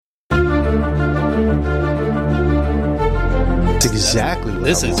That's exactly what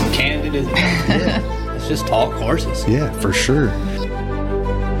This is candid. Let's just talk horses. Yeah, for sure.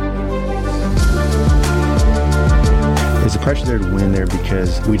 Is the pressure there to win there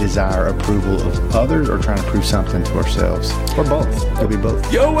because we desire approval of others or trying to prove something to ourselves? Or both? It'll be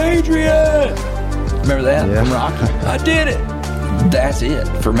both. Yo, Adrian! Remember that? Yeah. From Rocky? I did it. That's it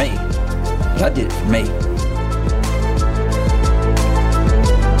for me. I did it for me.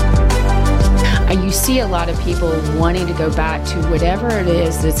 You see a lot of people wanting to go back to whatever it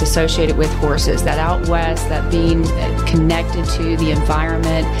is that's associated with horses, that out west, that being connected to the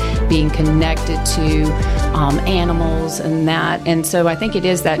environment, being connected to animals and that. And so I think it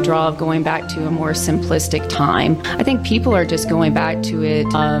is that draw of going back to a more simplistic time. I think people are just going back to it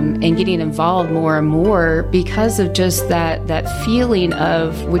and getting involved more and more because of just that feeling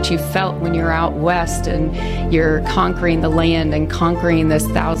of what you felt when you're out west and you're conquering the land and conquering this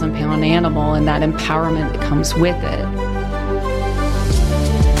 1,000-pound animal and that empowerment that comes with it.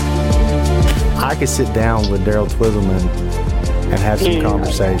 I could sit down with Daryl Twizzleman and have some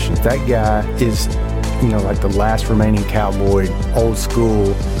conversations. That guy is, like the last remaining cowboy, old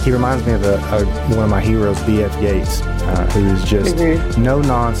school. He reminds me of one of my heroes, B.F. Yates, who is just no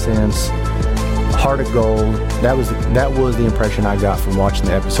nonsense, heart of gold. That was the impression I got from watching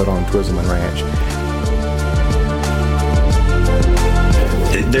the episode on Twizzleman Ranch.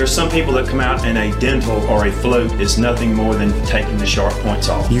 There's some people that come out and a dental or a float is nothing more than taking the sharp points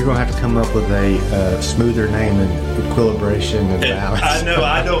off. You're going to have to come up with a smoother name than equilibration and balance. I know,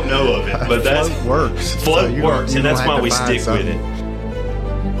 I don't know of it, but that's float works. Float works, and that's why we stick with it.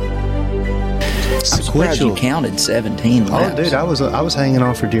 I'm surprised you counted 17 laps. Oh, dude, I was hanging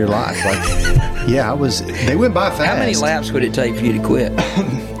on for dear life. They went by fast. How many laps would it take for you to quit?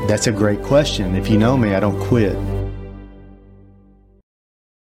 That's a great question. If you know me, I don't quit.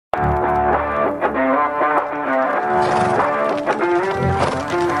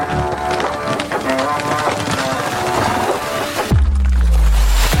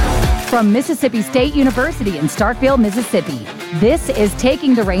 From Mississippi State University in Starkville, Mississippi, this is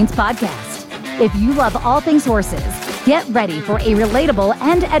Taking the Reins podcast. If you love all things horses, get ready for a relatable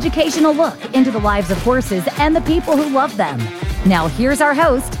and educational look into the lives of horses and the people who love them. Now here's our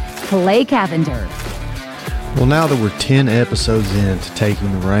host, Clay Cavender. Well, now that we're 10 episodes into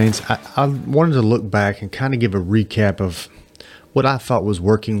Taking the Reins, I wanted to look back and kind of give a recap of what I thought was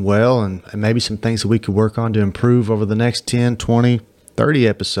working well and maybe some things that we could work on to improve over the next 10, 20, 30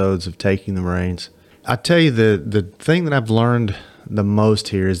 episodes of Taking the Reins. I tell you, the thing that I've learned the most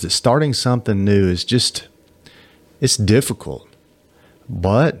here is that starting something new is it's difficult,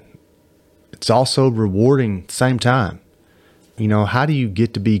 but it's also rewarding at the same time. How do you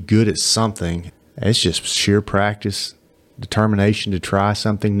get to be good at something? It's just sheer practice, determination to try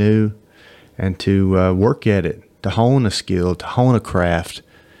something new and to work at it, to hone a skill, to hone a craft.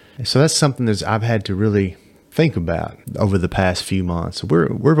 And so that's something that I've had to really think about over the past few months.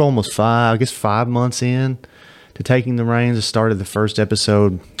 We're almost 5 months in to Taking the Reins. I started the first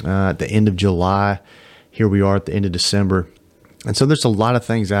episode at the end of July. Here we are at the end of December. And so there's a lot of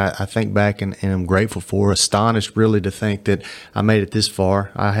things I think back and I'm grateful for, astonished really to think that I made it this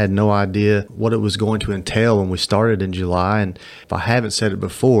far. I had no idea what it was going to entail when we started in July. And if I haven't said it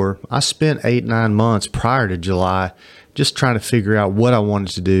before, I spent 8-9 months prior to July just trying to figure out what I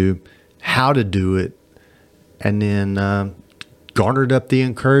wanted to do, how to do it, and then garnered up the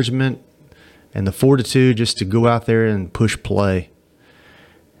encouragement and the fortitude just to go out there and push play.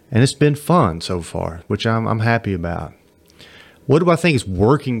 And it's been fun so far, which I'm happy about. What do I think is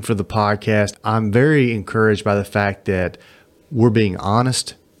working for the podcast? I'm very encouraged by the fact that we're being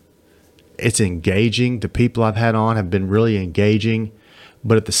honest. It's engaging. The people I've had on have been really engaging.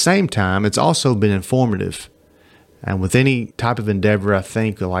 But at the same time, it's also been informative. And with any type of endeavor, I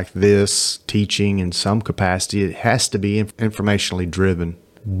think like this, teaching in some capacity, it has to be informationally driven.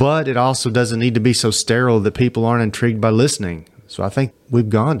 But it also doesn't need to be so sterile that people aren't intrigued by listening. So I think we've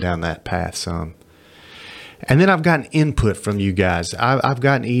gone down that path some. And then I've gotten input from you guys. I've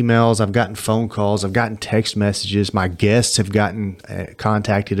gotten emails, I've gotten phone calls, I've gotten text messages. My guests have gotten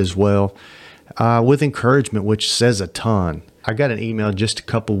contacted as well with encouragement, which says a ton. I got an email just a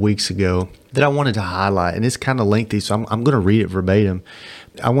couple weeks ago that I wanted to highlight, and it's kind of lengthy, so I'm going to read it verbatim.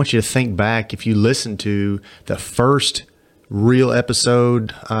 I want you to think back, if you listen to the first real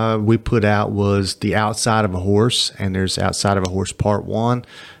episode we put out was The Outside of a Horse, and there's Outside of a Horse Part 1,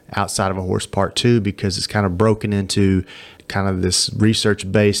 Outside of a Horse Part 2, because it's kind of broken into kind of this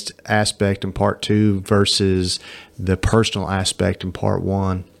research-based aspect in Part 2 versus the personal aspect in Part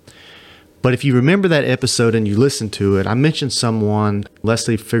 1. But if you remember that episode and you listen to it, I mentioned someone,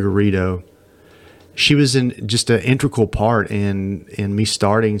 Leslie Figueredo, She was in just an integral part in me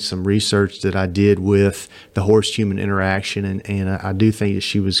starting some research that I did with the horse-human interaction, and I do think that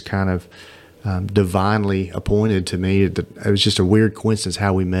she was kind of divinely appointed to me. It was just a weird coincidence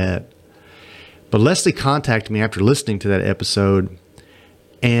how we met. But Leslie contacted me after listening to that episode,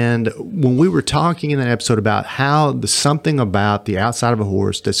 and when we were talking in that episode about how there's something about the outside of a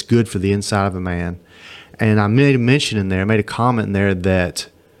horse that's good for the inside of a man, and I made a mention in there, I made a comment in there that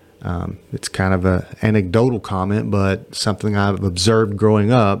it's kind of an anecdotal comment, but something I've observed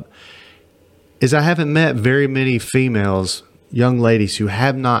growing up is I haven't met very many females, young ladies, who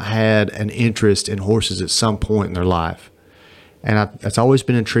have not had an interest in horses at some point in their life. And that's always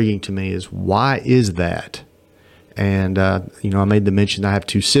been intriguing to me, is why is that? And, I made the mention I have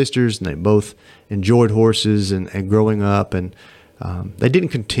two sisters, and they both enjoyed horses and growing up. And they didn't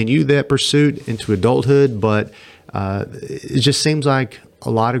continue that pursuit into adulthood, but it just seems like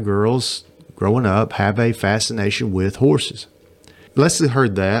a lot of girls growing up have a fascination with horses. Leslie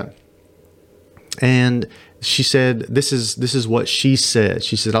heard that, and she said, this is what she said.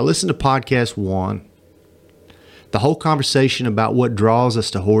 She said, I listened to podcast 1. The whole conversation about what draws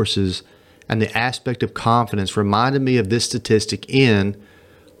us to horses and the aspect of confidence reminded me of this statistic in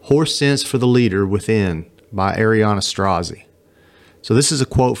Horse Sense for the Leader Within by Ariana Strozzi. So this is a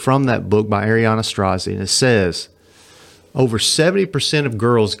quote from that book by Ariana Strozzi, and it says, over 70% of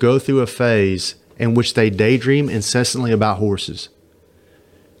girls go through a phase in which they daydream incessantly about horses.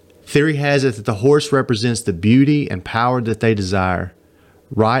 Theory has it that the horse represents the beauty and power that they desire,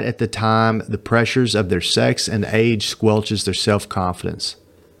 right at the time the pressures of their sex and age squelches their self-confidence.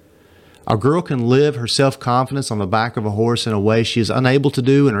 A girl can live her self-confidence on the back of a horse in a way she is unable to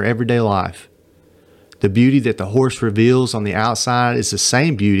do in her everyday life. The beauty that the horse reveals on the outside is the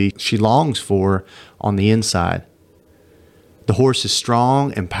same beauty she longs for on the inside. The horse is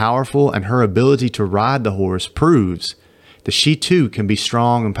strong and powerful, and her ability to ride the horse proves that she too can be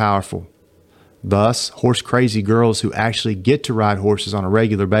strong and powerful. Thus, horse-crazy girls who actually get to ride horses on a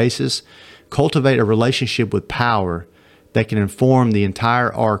regular basis cultivate a relationship with power that can inform the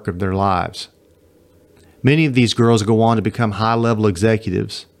entire arc of their lives. Many of these girls go on to become high-level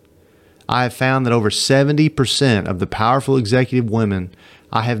executives. I have found that over 70% of the powerful executive women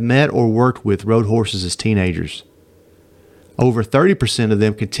I have met or worked with rode horses as teenagers. Over 30% of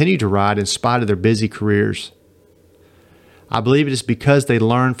them continue to ride in spite of their busy careers. I believe it is because they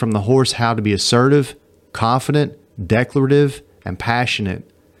learned from the horse how to be assertive, confident, declarative, and passionate,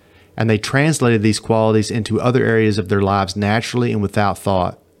 and they translated these qualities into other areas of their lives naturally and without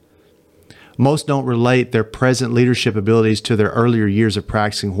thought. Most don't relate their present leadership abilities to their earlier years of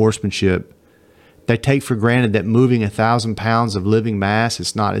practicing horsemanship. They take for granted that moving 1,000 pounds of living mass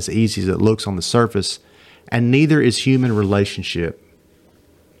is not as easy as it looks on the surface, and neither is human relationship.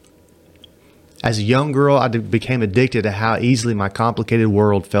 As a young girl, I became addicted to how easily my complicated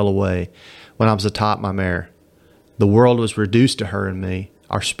world fell away when I was atop my mare. The world was reduced to her and me,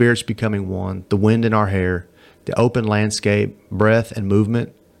 our spirits becoming one, the wind in our hair, the open landscape, breath and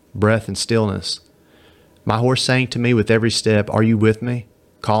movement, breath and stillness. My horse sang to me with every step, "Are you with me?"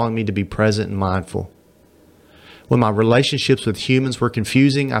 calling me to be present and mindful. When my relationships with humans were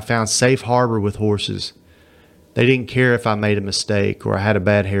confusing, I found safe harbor with horses. They didn't care if I made a mistake or I had a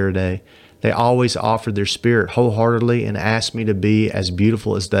bad hair day. They always offered their spirit wholeheartedly and asked me to be as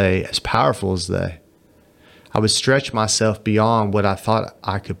beautiful as they, as powerful as they. I would stretch myself beyond what I thought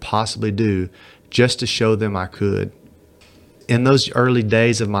I could possibly do just to show them I could. In those early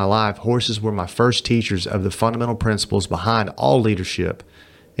days of my life, horses were my first teachers of the fundamental principles behind all leadership.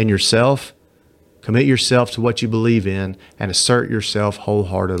 In yourself, commit yourself to what you believe in, and assert yourself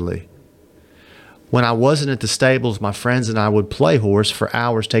wholeheartedly. When I wasn't at the stables, my friends and I would play horse for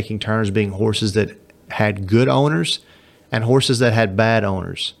hours, taking turns being horses that had good owners and horses that had bad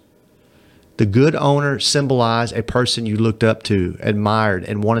owners. The good owner symbolized a person you looked up to, admired,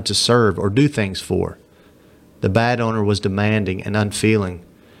 and wanted to serve or do things for. The bad owner was demanding and unfeeling,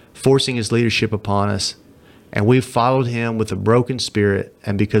 forcing his leadership upon us, and we followed him with a broken spirit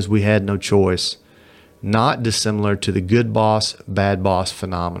and because we had no choice, not dissimilar to the good boss, bad boss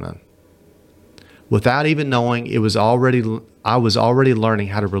phenomenon. Without even knowing, I was already learning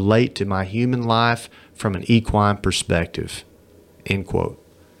how to relate to my human life from an equine perspective. End quote.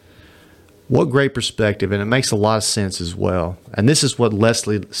 What great perspective, and it makes a lot of sense as well. And this is what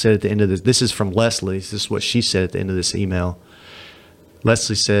Leslie said at the end of this. This is from Leslie. This is what she said at the end of this email.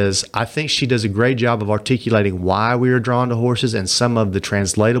 Leslie says, I think she does a great job of articulating why we are drawn to horses and some of the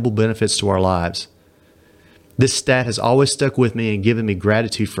translatable benefits to our lives. This stat has always stuck with me and given me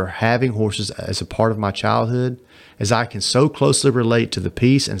gratitude for having horses as a part of my childhood, as I can so closely relate to the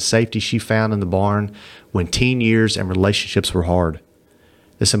peace and safety she found in the barn when teen years and relationships were hard.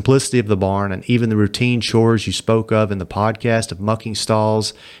 The simplicity of the barn and even the routine chores you spoke of in the podcast of mucking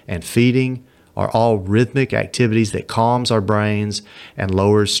stalls and feeding are all rhythmic activities that calms our brains and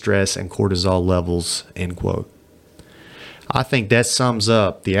lowers stress and cortisol levels, end quote. I think that sums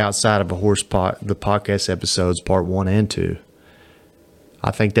up the Outside of a Horse the podcast episodes, part 1 and 2.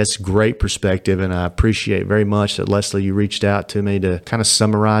 I think that's great perspective, and I appreciate very much that, Leslie, you reached out to me to kind of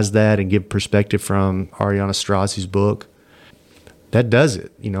summarize that and give perspective from Ariana Strozzi's book. That does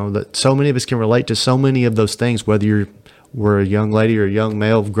it. That so many of us can relate to so many of those things, whether we're a young lady or a young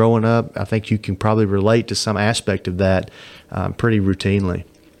male growing up. I think you can probably relate to some aspect of that pretty routinely.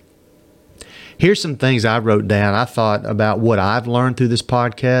 Here's some things I wrote down. I thought about what I've learned through this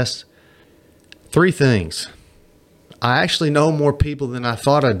podcast. 3 things. I actually know more people than I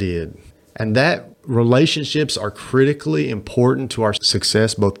thought I did, and that relationships are critically important to our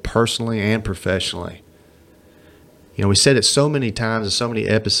success, both personally and professionally. We said it so many times in so many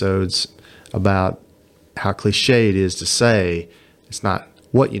episodes about how cliche it is to say it's not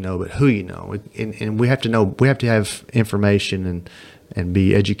what you know, but who you know. And we have to know, we have to have information and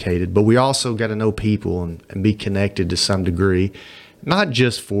be educated, but we also got to know people and be connected to some degree, not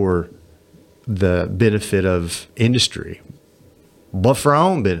just for the benefit of industry, but for our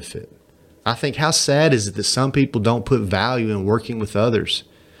own benefit. I think how sad is it that some people don't put value in working with others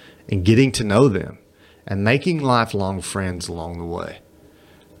and getting to know them and making lifelong friends along the way.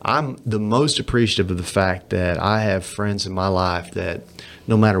 I'm the most appreciative of the fact that I have friends in my life that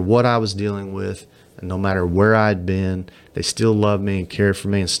no matter what I was dealing with, and no matter where I'd been, they still loved me and cared for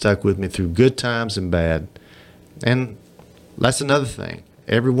me and stuck with me through good times and bad. And that's another thing.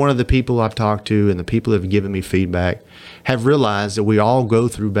 Every one of the people I've talked to and the people that have given me feedback have realized that we all go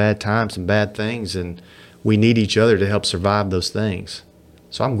through bad times and bad things, and we need each other to help survive those things.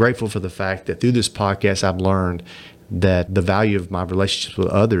 So I'm grateful for the fact that through this podcast, I've learned that the value of my relationships with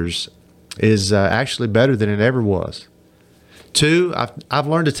others is actually better than it ever was. 2, I've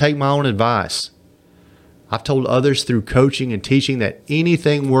learned to take my own advice. I've told others through coaching and teaching that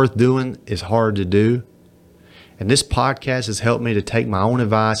anything worth doing is hard to do. And this podcast has helped me to take my own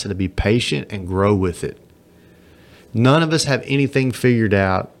advice and to be patient and grow with it. None of us have anything figured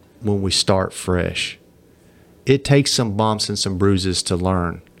out when we start fresh. It takes some bumps and some bruises to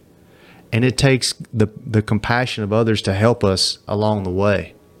learn. And it takes the compassion of others to help us along the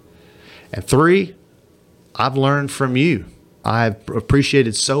way. And 3, I've learned from you. I've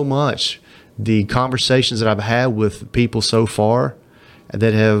appreciated so much the conversations that I've had with people so far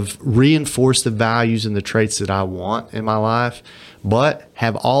that have reinforced the values and the traits that I want in my life, but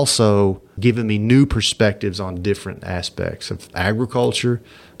have also given me new perspectives on different aspects of agriculture,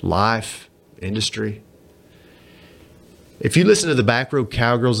 life, industry. If you listen to the Backroad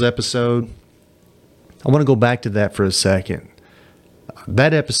Cowgirls episode, I want to go back to that for a second.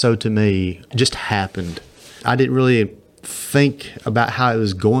 That episode to me just happened. I didn't really think about how it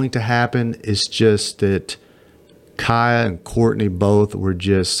was going to happen. It's just that Kaya and Courtney both were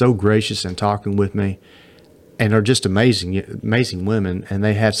just so gracious in talking with me and are just amazing women, and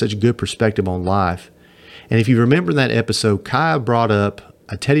they have such a good perspective on life. And if you remember that episode, Kaya brought up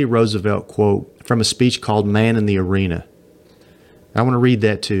a Teddy Roosevelt quote from a speech called Man in the Arena. I want to read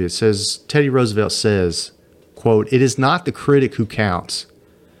that too. It says, Teddy Roosevelt says, quote, "It is not the critic who counts,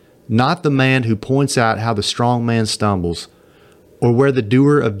 not the man who points out how the strong man stumbles or where the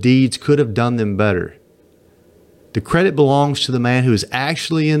doer of deeds could have done them better. The credit belongs to the man who is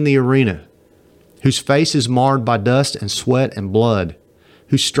actually in the arena, whose face is marred by dust and sweat and blood,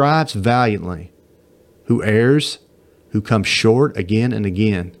 who strives valiantly, who errs, who comes short again and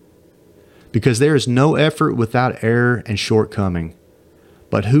again. Because there is no effort without error and shortcoming.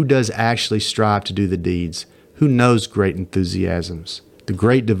 But who does actually strive to do the deeds? Who knows great enthusiasms, the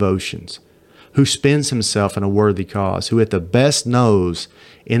great devotions? Who spends himself in a worthy cause? Who at the best knows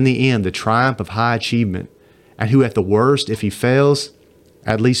in the end the triumph of high achievement? And who at the worst, if he fails,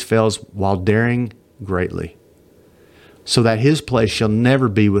 at least fails while daring greatly? So that his place shall never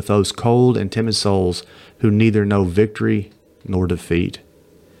be with those cold and timid souls who neither know victory nor defeat."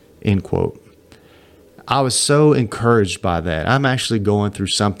 End quote. I was so encouraged by that. I'm actually going through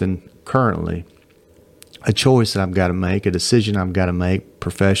something currently, a choice that I've got to make, a decision I've got to make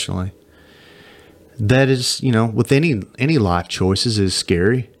professionally. That is, with any life choices is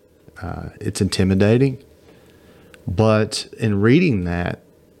scary. It's intimidating. But in reading that,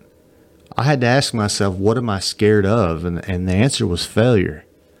 I had to ask myself, what am I scared of? And the answer was failure.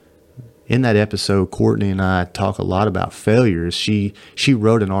 in that episode, Courtney and I talk a lot about failures. She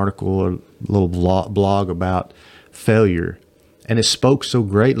wrote an article, a little blog about failure, and it spoke so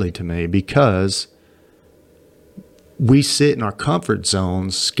greatly to me because we sit in our comfort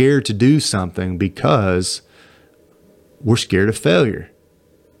zones scared to do something because we're scared of failure.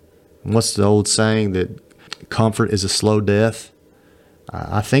 And what's the old saying that comfort is a slow death?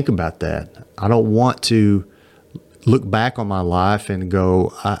 I think about that. I don't want to look back on my life and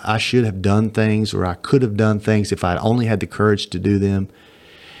go, I should have done things, or I could have done things if I'd only had the courage to do them.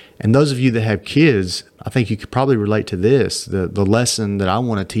 And those of you that have kids, I think you could probably relate to this. The lesson that I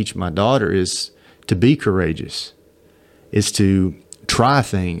want to teach my daughter is to be courageous, is to try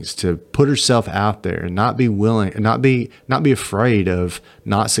things, to put herself out there and not be willing, and not be afraid of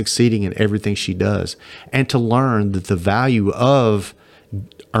not succeeding in everything she does, and to learn that the value of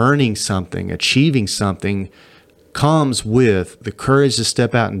earning something, achieving something, comes with the courage to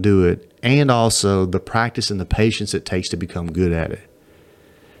step out and do it, and also the practice and the patience it takes to become good at it.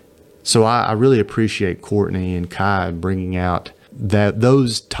 So I really appreciate Courtney and Kai bringing out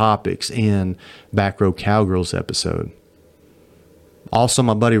those topics in Back Row Cowgirls episode. Also,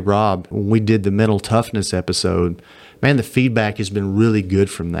 my buddy Rob, when we did the mental toughness episode, man, the feedback has been really good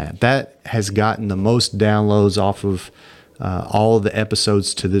from that. That has gotten the most downloads off of all of the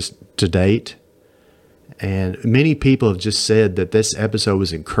episodes to date. And many people have just said that this episode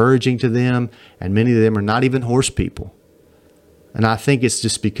was encouraging to them, and many of them are not even horse people. And I think it's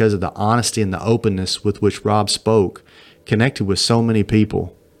just because of the honesty and the openness with which Rob spoke, connected with so many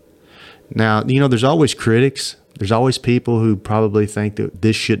people. Now, there's always critics. There's always people who probably think that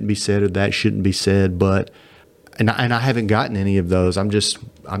this shouldn't be said or that shouldn't be said, and I haven't gotten any of those. I'm just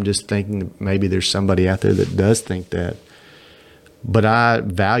thinking that maybe there's somebody out there that does think that. But I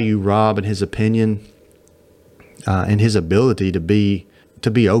value Rob and his opinion, and his ability to be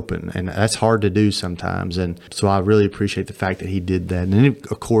open, and that's hard to do sometimes. And so I really appreciate the fact that he did that. And then,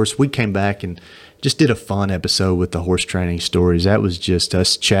 of course, we came back and just did a fun episode with the horse training stories. That was just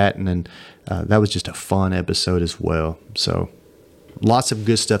us chatting, and that was just a fun episode as well. So lots of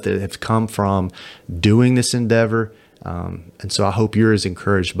good stuff that have come from doing this endeavor. And so I hope you're as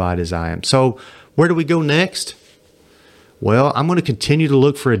encouraged by it as I am. So where do we go next? Well, I'm going to continue to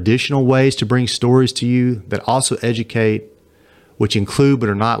look for additional ways to bring stories to you that also educate, which include but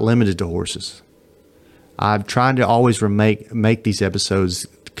are not limited to horses. I've tried to always make these episodes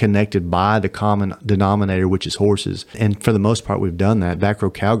connected by the common denominator, which is horses. And for the most part, we've done that. Back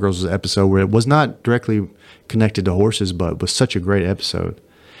Row Cowgirls was an episode where it was not directly connected to horses, but was such a great episode.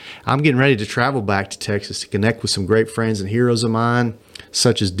 I'm getting ready to travel back to Texas to connect with some great friends and heroes of mine,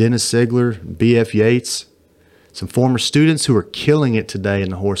 such as Dennis Sigler, B.F. Yates, some former students who are killing it today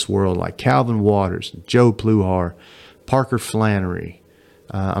in the horse world, like Calvin Waters, Joe Pluhar, Parker Flannery,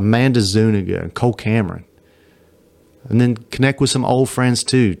 Amanda Zuniga, and Cole Cameron. And then connect with some old friends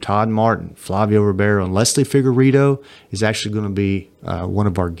too, Todd Martin, Flavio Ribeiro, and Leslie Figueredo is actually going to be one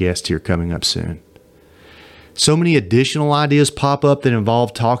of our guests here coming up soon. So many additional ideas pop up that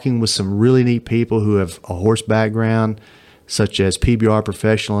involve talking with some really neat people who have a horse background, such as PBR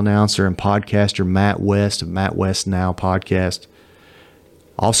professional announcer and podcaster Matt West of Matt West Now podcast.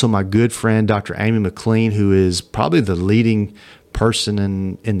 Also, my good friend, Dr. Amy McLean, who is probably the leading person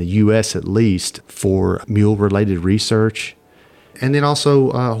in the U.S. at least for mule-related research. And then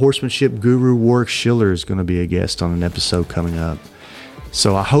also horsemanship guru Warwick Schiller is going to be a guest on an episode coming up.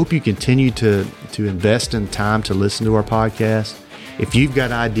 So I hope you continue to invest in time to listen to our podcast. If you've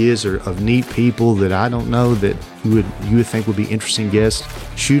got ideas of neat people that I don't know that you would think would be interesting guests,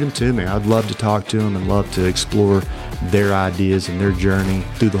 shoot them to me. I'd love to talk to them and love to explore their ideas and their journey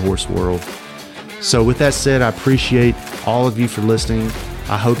through the horse world. So with that said, I appreciate all of you for listening.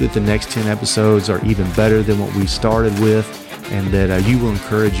 I hope that the next 10 episodes are even better than what we started with, and that you will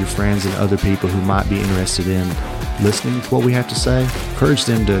encourage your friends and other people who might be interested in listening to what we have to say. Encourage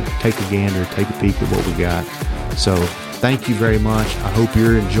them to take a gander, take a peek at what we got. So thank you very much. I hope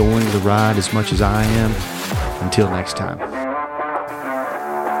you're enjoying the ride as much as I am. Until next time.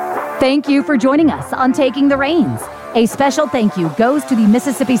 Thank you for joining us on Taking the Reins. A special thank you goes to the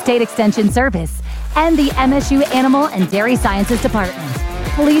Mississippi State Extension Service and the MSU Animal and Dairy Sciences Department.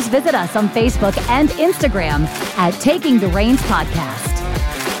 Please visit us on Facebook and Instagram at Taking the Reins Podcast.